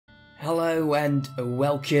Hello and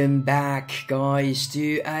welcome back, guys,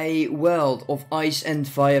 to a World of Ice and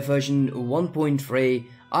Fire version 1.3.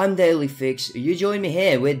 I'm Dailyfix. You join me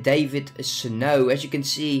here with David Snow. As you can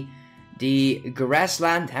see, the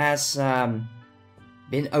grassland has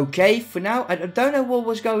been okay for now. I don't know what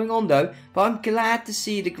was going on though, but I'm glad to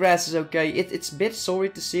see the grass is okay. It's a bit sorry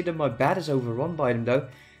to see that my bed is overrun by them though.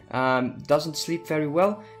 Doesn't sleep very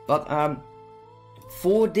well, but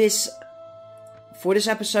for this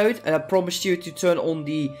episode, I promised you to turn on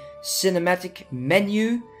the cinematic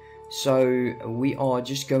menu. So we are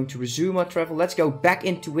just going to resume our travel. Let's go back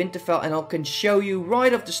into Winterfell and I can show you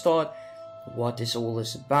right off the start what this all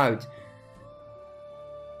is about.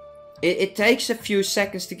 It takes a few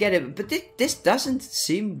seconds to get it, but this doesn't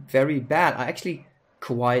seem very bad. I actually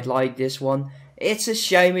quite like this one. It's a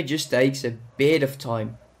shame it just takes a bit of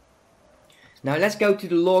time. Now let's go to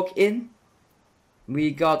the login.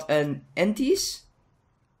 We got an Enties.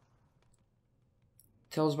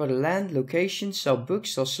 Tells about the land, location, sell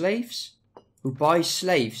books, sell slaves. Who buys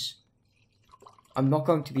slaves? I'm not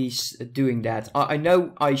going to be doing that. I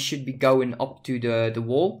know I should be going up to the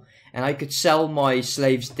wall. And I could sell my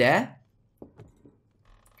slaves there.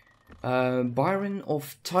 Byron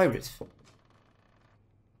of Tyrant.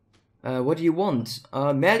 What do you want?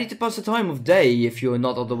 Merely to pass the time of day if you are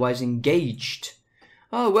not otherwise engaged.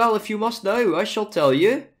 Oh, well, if you must know, I shall tell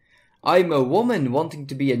you. I'm a woman wanting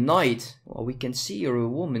to be a knight. Well, we can see you're a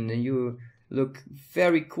woman and you look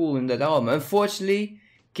very cool in that armor. Unfortunately,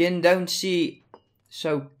 kin don't see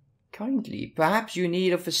so kindly. Perhaps you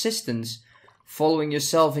need of assistance. Following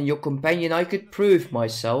yourself and your companion, I could prove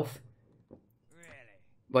myself.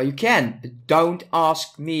 Well, you can, but don't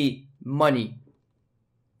ask me money.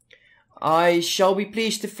 I shall be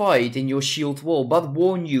pleased to fight in your shield wall, but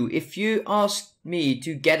warn you, if you ask me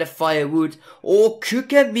to get a firewood or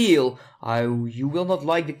cook a meal, you will not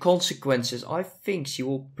like the consequences. I think she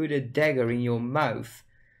will put a dagger in your mouth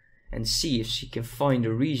and see if she can find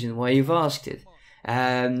a reason why you've asked it.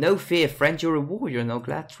 No fear, friend, you're a warrior and I'm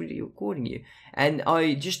glad to be recording you. And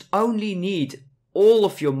I just only need all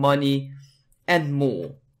of your money and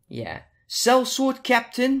more. Yeah. Sell sword,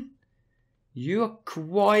 captain. You are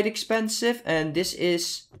quite expensive, and this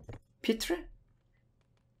is Pitre?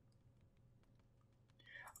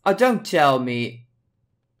 Oh, don't tell me.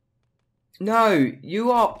 No,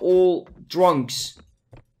 you are all drunks.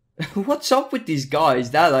 What's up with these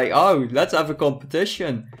guys? They're like, oh, let's have a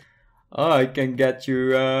competition. Oh, I can get you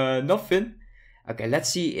nothing. Okay, let's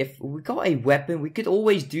see if we got a weapon. We could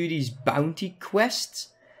always do these bounty quests.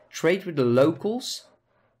 Trade with the locals.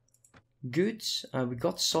 Goods. We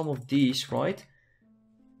got some of these, right?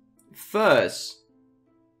 Furs.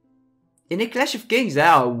 In a Clash of Kings, they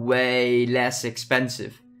are way less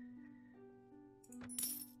expensive.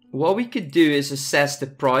 What we could do is assess the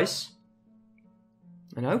price.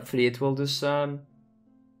 And hopefully it will just...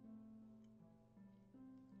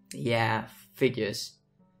 yeah, figures.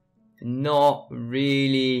 Not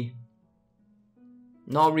really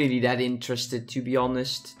that interested, to be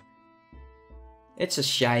honest. It's a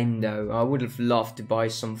shame though. I would have loved to buy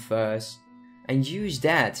some furs and use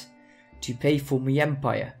that to pay for my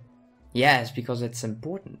empire. Yes, because it's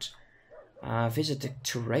important. Visit the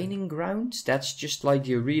training grounds. That's just like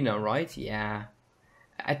the arena, right? Yeah.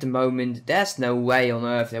 At the moment, there's no way on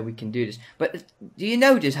earth that we can do this. But do you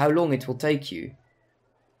notice how long it will take you?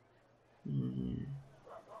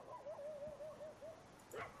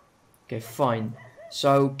 Okay, fine.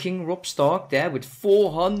 So King Robb Stark there with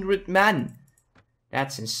 400 men.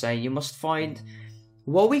 That's insane. You must find...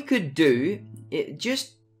 What we could do,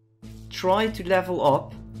 just try to level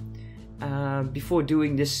up before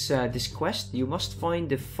doing this this quest. You must find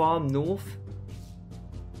the farm north.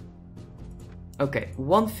 Okay,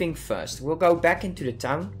 one thing first. We'll go back into the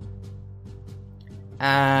town.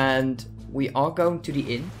 And we are going to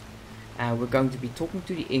the inn. And we're going to be talking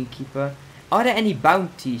to the innkeeper. Are there any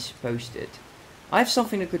bounties posted? I have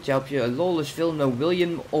something that could help you. A lawless villain,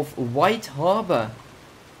 William of White Harbor.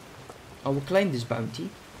 I will claim this bounty.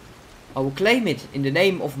 I will claim it in the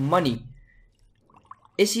name of money.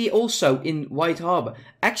 Is he also in White Harbor?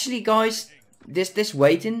 Actually, guys, this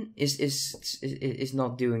waiting is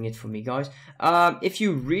not doing it for me, guys. If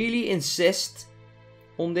you really insist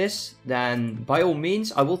on this, then by all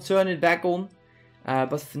means, I will turn it back on.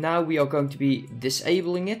 But for now, we are going to be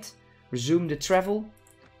disabling it. Resume the travel.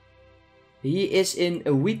 He is in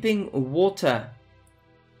a Weeping Water.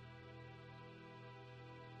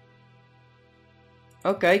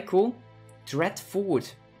 Okay, cool. Dreadford.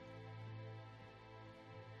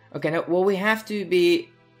 Okay, now, well, we have to be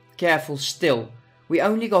careful still. We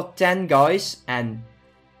only got 10 guys, and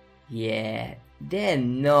yeah, they're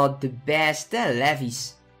not the best. They're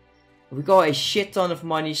levies. We got a shit ton of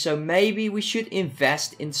money, so maybe we should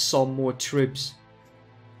invest in some more troops.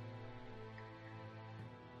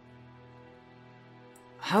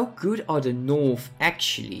 How good are the North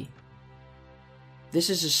actually? This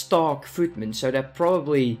is a Stark footman, so they're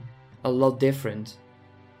probably a lot different.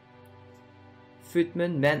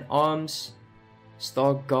 Footman, men arms,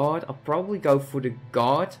 Stark guard. I'll probably go for the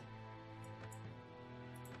guard.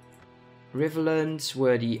 Riverlands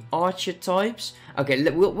were the archer types. Okay,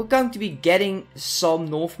 we're going to be getting some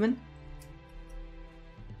Northmen.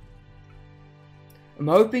 I'm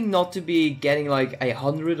hoping not to be getting like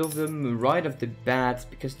 100 of them right off the bat,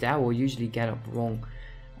 because that will usually get up wrong.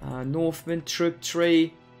 Northman, troop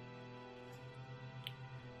tree.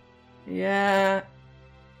 Yeah.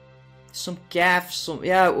 Some calves, some...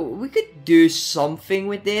 Yeah, we could do something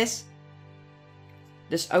with this.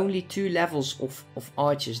 There's only 2 levels of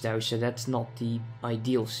archers though, so that's not the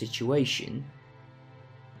ideal situation.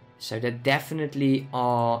 So that definitely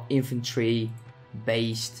are infantry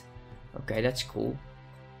based. Okay, that's cool.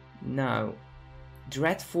 Now,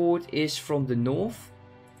 Dreadfort is from the north.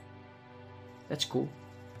 That's cool.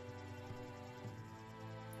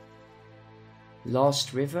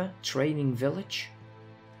 Last River, training village.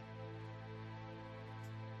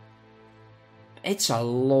 It's a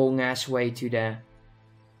long ass way to there.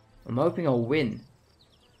 I'm hoping I'll win.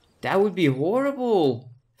 That would be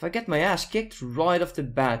horrible if I get my ass kicked right off the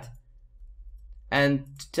bat. And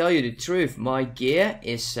to tell you the truth, my gear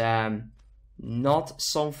is not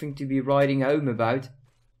something to be writing home about.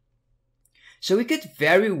 So we could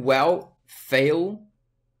very well fail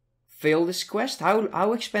this quest.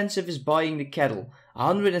 How expensive is buying the cattle?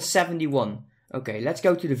 171. Okay, let's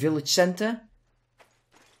go to the village center.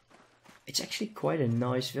 It's actually quite a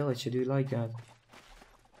nice village. I do like that.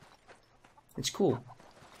 It's cool.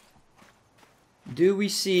 Do we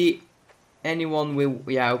see anyone with...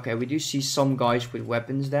 Yeah, okay, we do see some guys with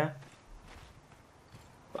weapons there.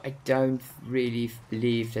 But I don't really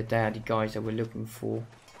believe that they are the guys that we're looking for.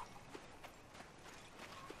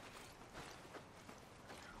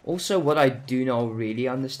 Also, what I do not really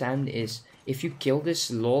understand is if you kill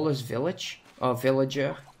this lawless village, or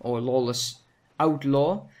villager, or lawless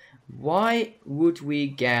outlaw, why would we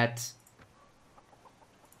get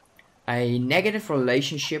a negative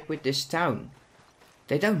relationship with this town?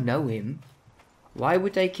 They don't know him. Why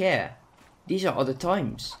would they care? These are other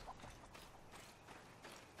times.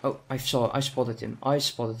 Oh, I spotted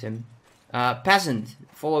him. Peasant,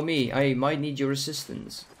 follow me. I might need your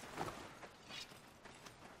assistance.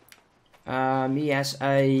 He has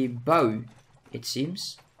a bow, it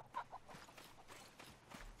seems.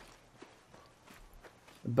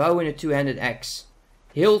 A bow and a two-handed axe.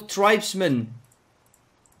 Hill tribesman.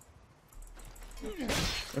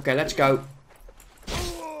 Okay, let's go.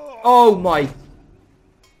 Oh my.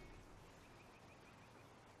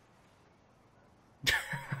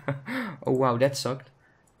 Oh wow, that sucked.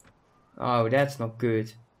 Oh, that's not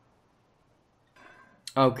good.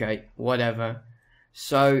 Okay, whatever.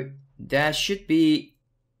 So there should be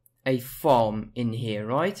a farm in here,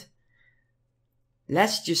 right?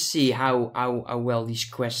 Let's just see how well these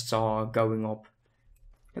quests are going up.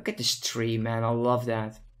 Look at this tree, man. I love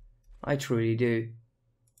that. I truly do.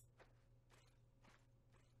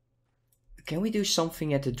 Can we do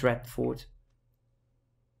something at the Dreadfort?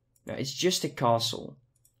 No, it's just a castle.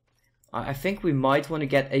 I think we might want to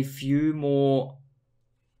get a few more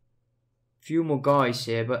guys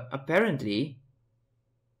here, but apparently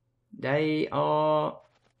the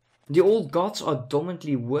old gods are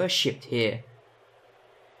dominantly worshipped here.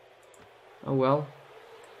 Oh well,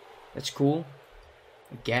 that's cool,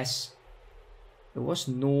 I guess. It was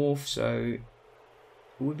north, so it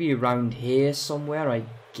would be around here somewhere, I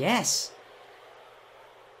guess.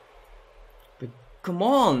 But come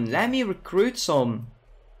on, let me recruit some.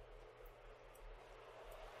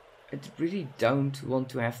 I really don't want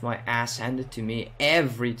to have my ass handed to me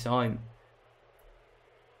every time.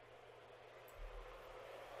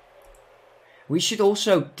 We should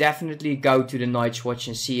also definitely go to the Night's Watch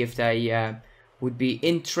and see if they would be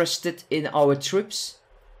interested in our troops.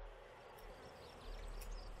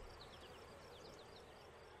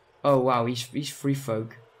 Oh wow, he's free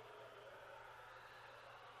folk.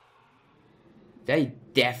 They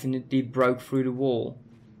definitely broke through the wall.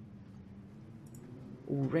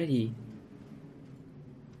 Already.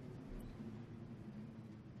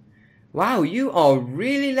 Wow, you are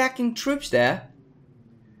really lacking troops there.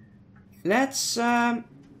 Let's go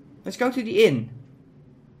to the inn.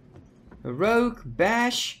 A rogue,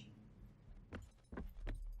 bash.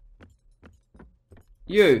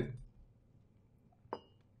 You.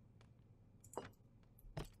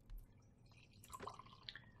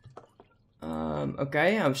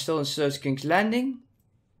 Okay, I'm still in Sir King's Landing.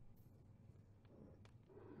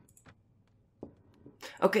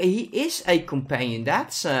 Okay, he is a companion.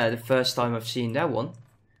 That's the first time I've seen that one.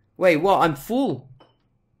 Wait, what? I'm full.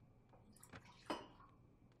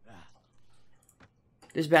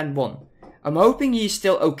 This band won. I'm hoping he's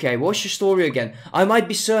still okay. What's your story again? I might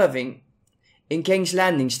be serving in King's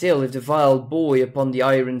Landing still if the vile boy upon the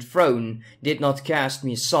Iron Throne did not cast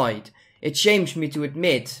me aside. It shames me to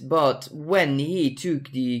admit, but when he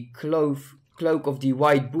took the cloak of the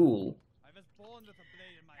White Bull,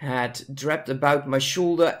 had draped about my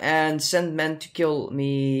shoulder and sent men to kill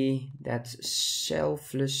me that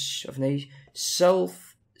self-same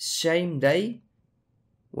day?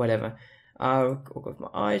 Whatever. I've got my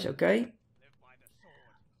eyes, okay.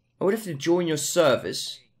 I would have to join your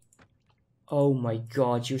service. Oh my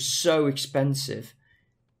god, you're so expensive.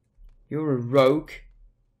 You're a rogue.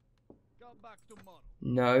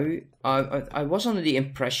 No, I was under the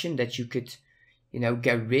impression that you could, you know,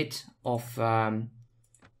 get rid of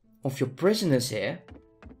your prisoners here.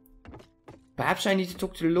 Perhaps I need to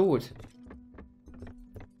talk to the Lord.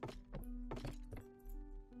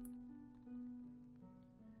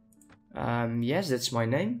 Yes, that's my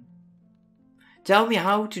name. Tell me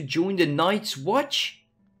how to join the Night's Watch?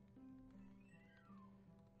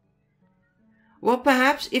 Well,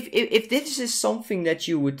 perhaps if this is something that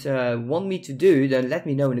you would want me to do, then let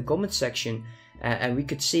me know in the comment section. And we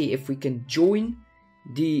could see if we can join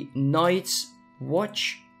the Night's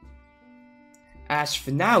Watch. As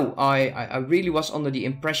for now, I really was under the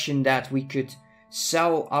impression that we could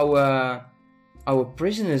sell our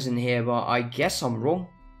prisoners in here, but I guess I'm wrong.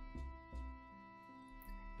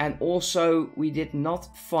 And also, we did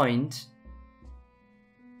not find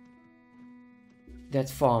that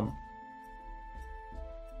farm.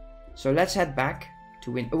 So let's head back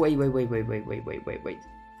to win. Oh, wait.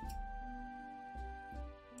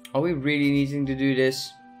 Are we really needing to do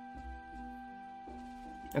this?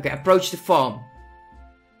 Okay, approach the farm.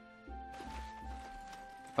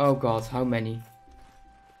 Oh god, how many?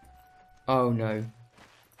 Oh no.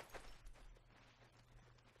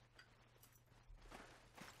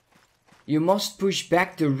 You must push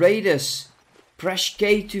back the raiders. Press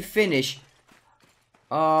K to finish.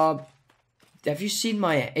 Have you seen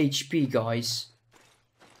my HP, guys?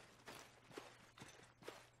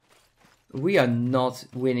 We are not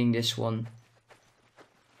winning this one.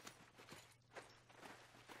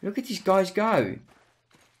 Look at these guys go.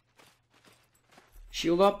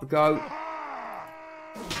 Shield up, go.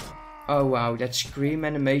 Oh wow, that scream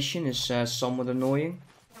animation is somewhat annoying.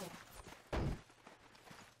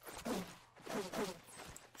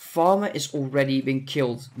 Farmer is already been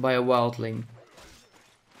killed by a wildling.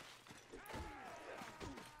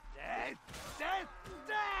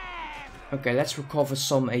 Okay, let's recover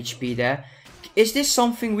some HP there. Is this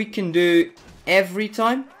something we can do every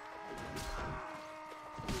time?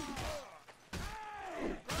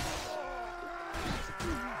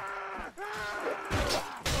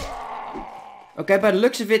 Okay, by the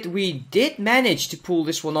looks of it, we did manage to pull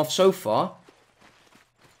this one off so far.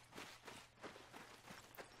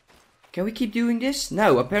 Can we keep doing this?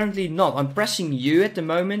 No, apparently not. I'm pressing U at the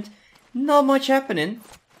moment. Not much happening.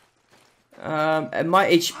 And my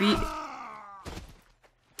HP...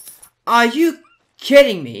 Are you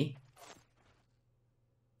kidding me?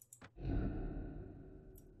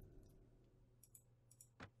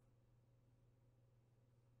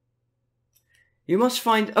 You must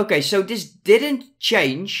find... Okay, so this didn't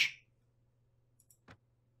change.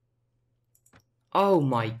 Oh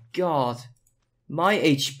my god. My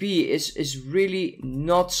HP is really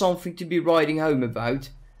not something to be riding home about.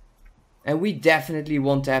 And we definitely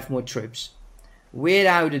want to have more troops.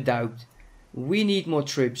 Without a doubt. We need more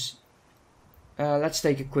troops. Let's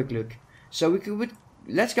take a quick look. So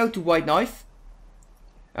let's go to White Knife.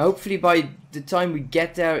 Hopefully by the time we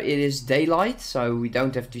get there it is daylight. So we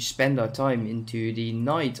don't have to spend our time into the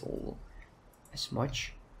night all as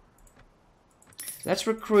much. Let's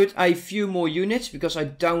recruit a few more units because I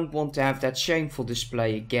don't want to have that shameful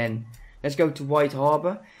display again. Let's go to White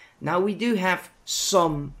Harbor. Now we do have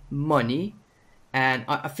some money and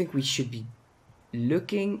I think we should be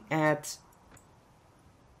looking at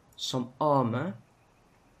some armor.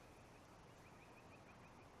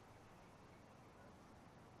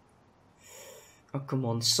 Oh come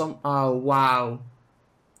on, oh wow.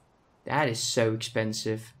 That is so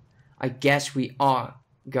expensive. I guess we are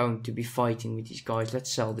going to be fighting with these guys.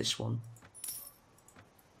 Let's sell this one.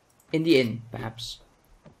 In the inn, perhaps.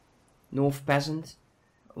 North Peasant.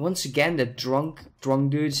 Once again, that drunk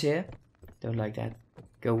dudes here. Don't like that.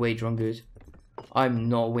 Go away, drunk dude. I'm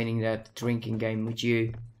not winning that drinking game with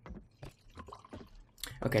you.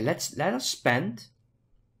 Okay, let us spend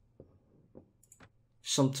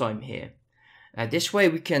some time here. This way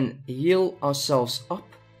we can heal ourselves up.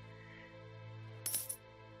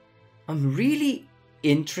 I'm really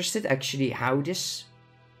interested actually how this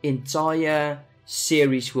entire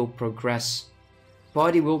series will progress.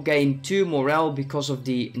 Party will gain 2 morale because of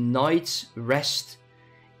the night's rest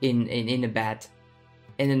in a bed.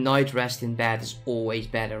 And a night rest in bed is always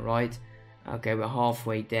better, right? Okay, we're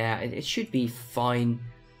halfway there. It should be fine.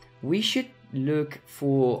 We should look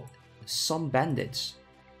for some bandits.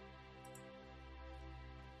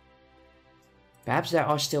 Perhaps there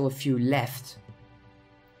are still a few left.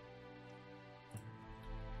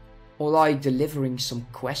 Or like delivering some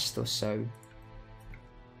quest or so.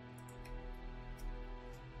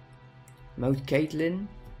 Mount Caitlin.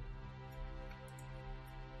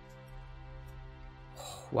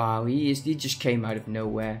 Wow, he just came out of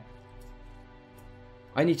nowhere.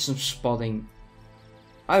 I need some spotting.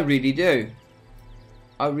 I really do.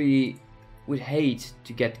 I really would hate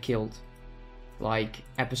to get killed. Like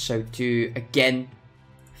episode 2 again.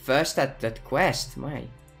 First that quest, my.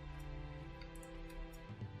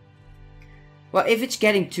 Well, if it's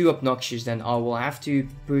getting too obnoxious, then I will have to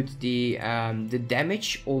put the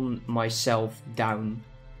damage on myself down.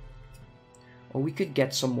 Or we could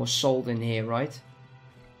get some more salt in here, right?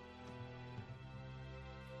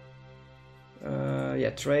 Yeah,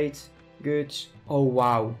 trade, good. Oh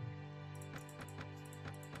wow.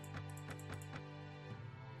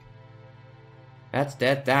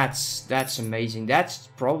 That's amazing. That's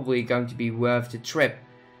probably going to be worth the trip.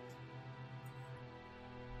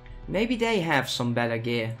 Maybe they have some better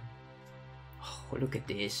gear. Oh, look at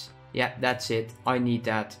this. Yeah, that's it. I need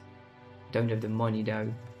that. Don't have the money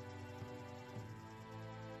though.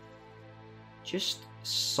 Just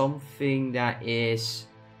something that is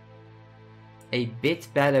a bit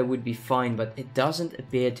better would be fine, but it doesn't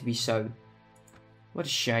appear to be so. What a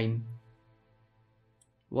shame.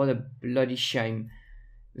 What a bloody shame.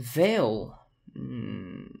 Veil.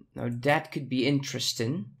 Now that could be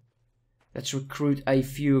interesting. Let's recruit a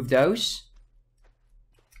few of those.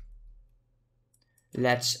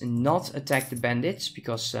 Let's not attack the bandits,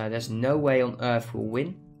 because there's no way on earth we'll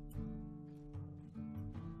win.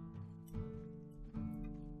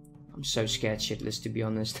 I'm so scared shitless, to be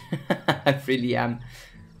honest. I really am.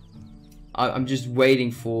 I'm just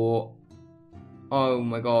waiting for... Oh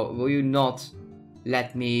my god, will you not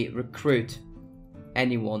let me recruit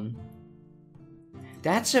anyone?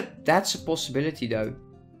 That's a possibility though.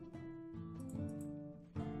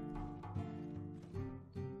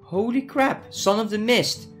 Holy crap, Son of the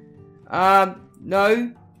Mist.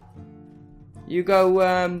 No. You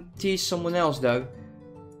go tease someone else though.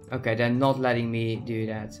 Okay, they're not letting me do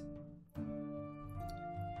that.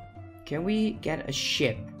 Can we get a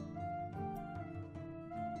ship?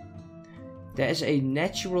 There is a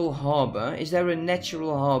natural harbor. Is there a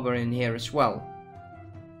natural harbor in here as well?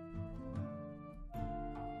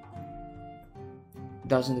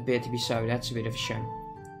 Doesn't appear to be so. That's a bit of a shame.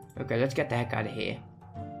 Okay, let's get the heck out of here.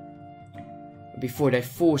 Before they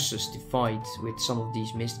force us to fight with some of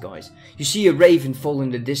these mist guys. You see a raven fall in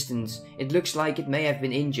the distance. It looks like it may have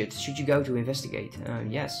been injured. Should you go to investigate?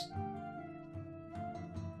 Yes.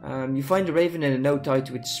 You find the raven in a note tied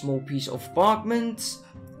to a small piece of parchment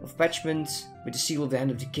with the seal of the hand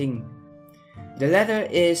of the king. The letter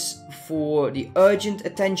is for the urgent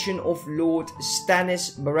attention of Lord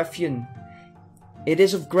Stannis Baratheon. It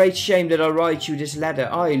is of great shame that I write you this letter.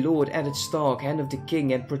 I, Lord Eddard Stark, hand of the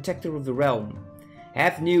king and protector of the realm,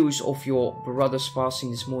 have news of your brother's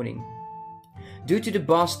passing this morning. Due to the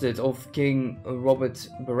bastard of King Robert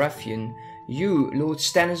Baratheon, you, Lord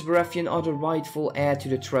Stannis Baratheon, are the rightful heir to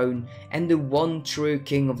the throne and the one true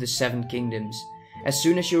king of the 7 kingdoms. As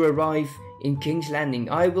soon as you arrive in King's Landing,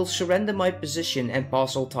 I will surrender my position and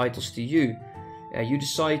pass all titles to you. You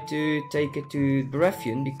decide to take it to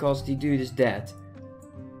Baratheon because the dude is dead.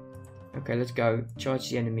 Okay, let's go. Charge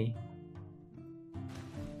the enemy.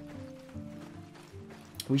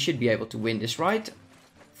 We should be able to win this, right?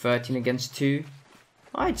 13 against 2.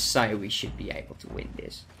 I'd say we should be able to win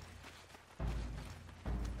this.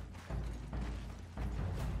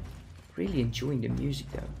 Really enjoying the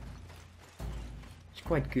music though. It's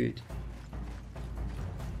quite good.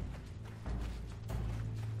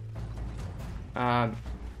 I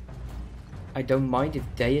don't mind if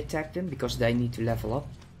they attack them because they need to level up.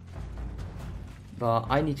 But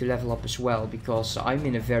I need to level up as well because I'm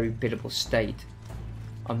in a very pitiable state.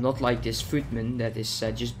 I'm not like this footman that is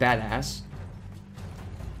just badass.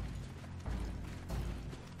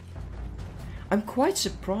 I'm quite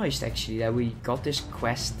surprised actually that we got this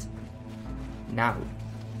quest now.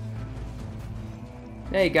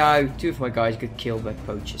 There you go. 2 of my guys got killed by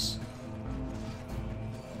poachers.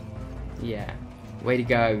 Yeah. Way to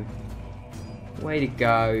go. Way to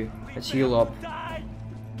go. Let's heal up.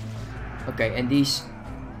 Okay, and these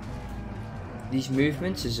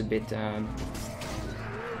movements is a bit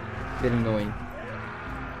annoying.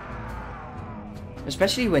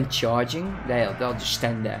 Especially when charging, they'll just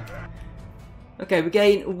stand there. Okay, we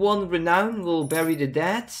gain 1 renown. We'll bury the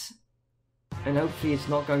dead. And hopefully it's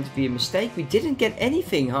not going to be a mistake. We didn't get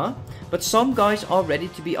anything, huh? But some guys are ready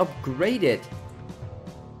to be upgraded.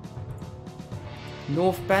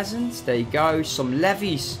 North peasants, there you go. Some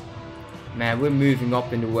levies. Man, we're moving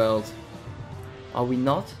up in the world. Are we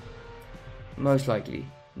not? Most likely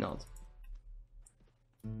not.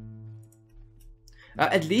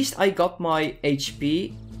 At least I got my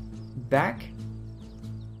HP back.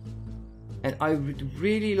 And I would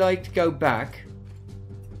really like to go back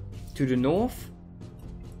to the north.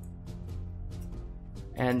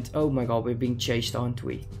 And oh my god, we're being chased, aren't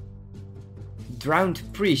we? Drowned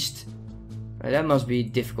priest. That must be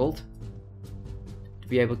difficult to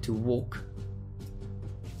be able to walk.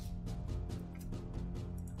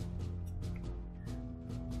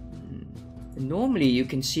 Normally you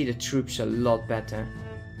can see the troops a lot better.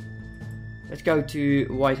 Let's go to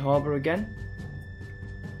White Harbor again.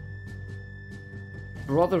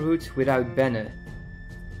 Brotherhood without banner.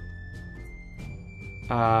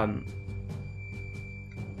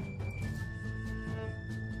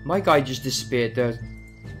 My guy just disappeared though.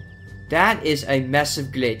 That is a massive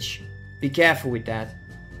glitch. Be careful with that.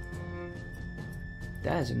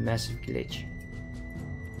 That is a massive glitch.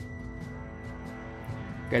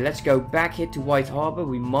 Okay, let's go back here to White Harbor.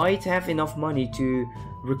 We might have enough money to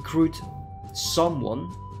recruit someone.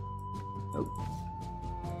 Oh.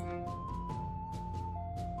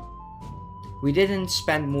 We didn't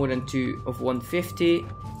spend more than 2 of 150.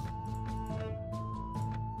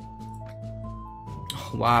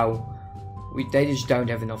 Oh, wow. They just don't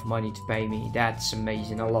have enough money to pay me. That's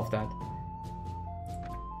amazing. I love that.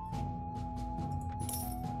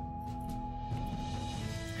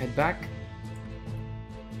 Head back.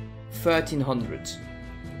 1300.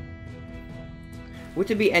 Would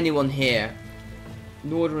there be anyone here?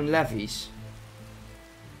 Northern levies.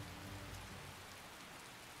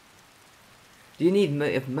 Do you need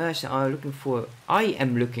mercy? I'm looking for. I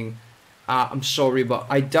am looking. I'm sorry, but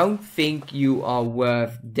I don't think you are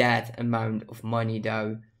worth that amount of money,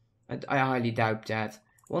 though. I highly doubt that.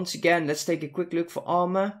 Once again, let's take a quick look for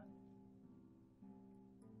armor.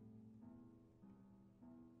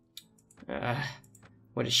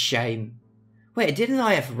 What a shame. Wait, didn't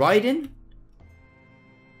I have riding?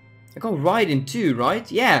 I got riding too, right?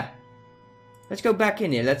 Yeah. Let's go back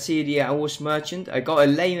in here. Let's see the horse merchant. I got a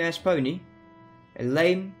lame ass pony. A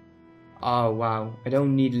lame. Oh wow. I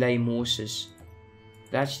don't need lame horses.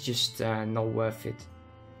 That's just not worth it.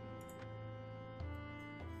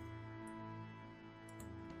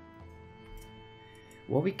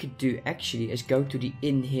 What we could do actually is go to the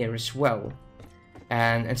inn here as well.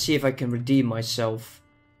 And see if I can redeem myself.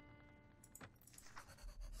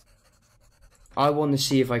 I want to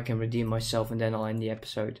see if I can redeem myself and then I'll end the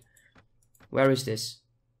episode. Where is this?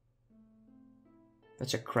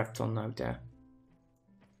 That's a crap ton out there.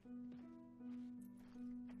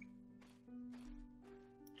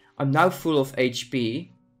 I'm now full of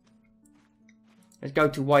HP. Let's go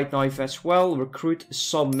to White Knife as well. Recruit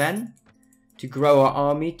some men to grow our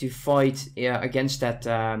army to fight against that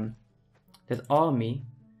that army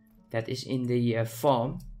that is in the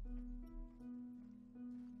farm.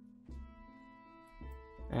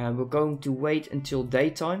 We're going to wait until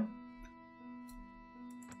daytime.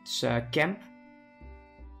 It's camp.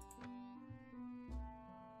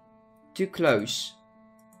 Too close.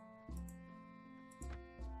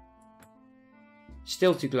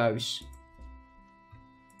 Still too close.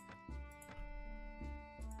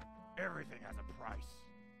 Everything has a price,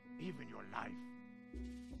 even your life.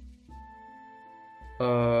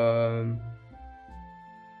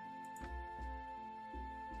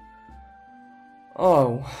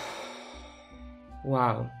 Oh.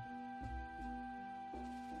 Wow.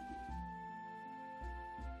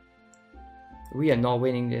 We are not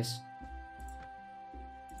winning this.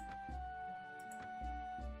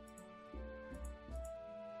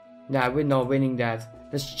 Nah, we're not winning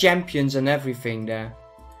that. There's champions and everything there.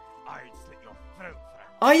 I'd slit your throat for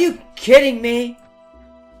that. Are you kidding me?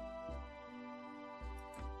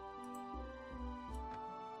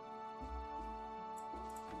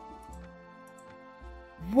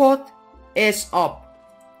 What is up?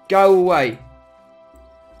 Go away.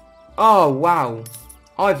 Oh wow.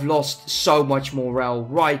 I've lost so much morale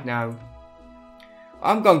right now.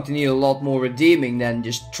 I'm going to need a lot more redeeming than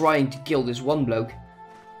just trying to kill this one bloke.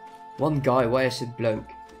 One guy, why is it bloke?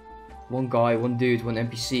 One guy, one dude, one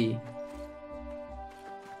NPC.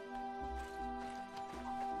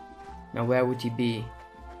 Now where would he be?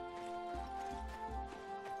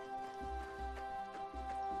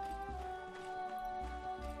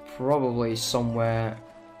 Probably somewhere.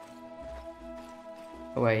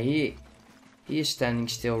 Oh wait, he is standing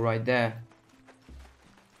still right there.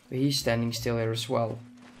 But he's standing still here as well.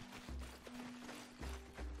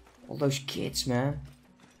 All those kids, man.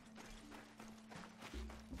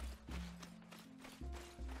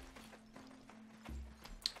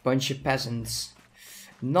 Bunch of peasants.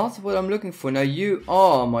 Not what I'm looking for. Now you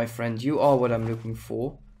are, my friend, you are what I'm looking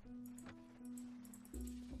for.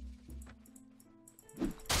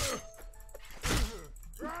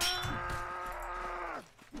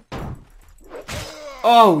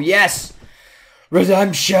 Oh, yes!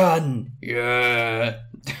 Redemption! Yeah!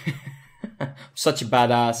 Such a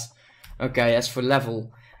badass. Okay, as for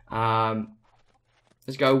level,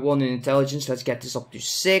 let's go 1 in intelligence. Let's get this up to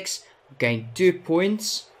 6. Gain 2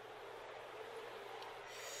 points.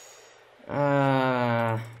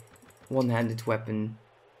 One-handed weapon.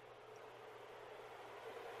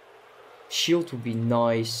 Shield would be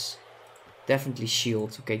nice. Definitely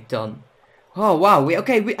shield. Okay, done. Oh wow,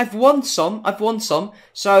 I've won some.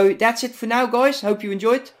 So that's it for now, guys. Hope you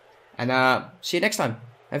enjoyed. And see you next time.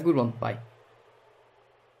 Have a good one. Bye.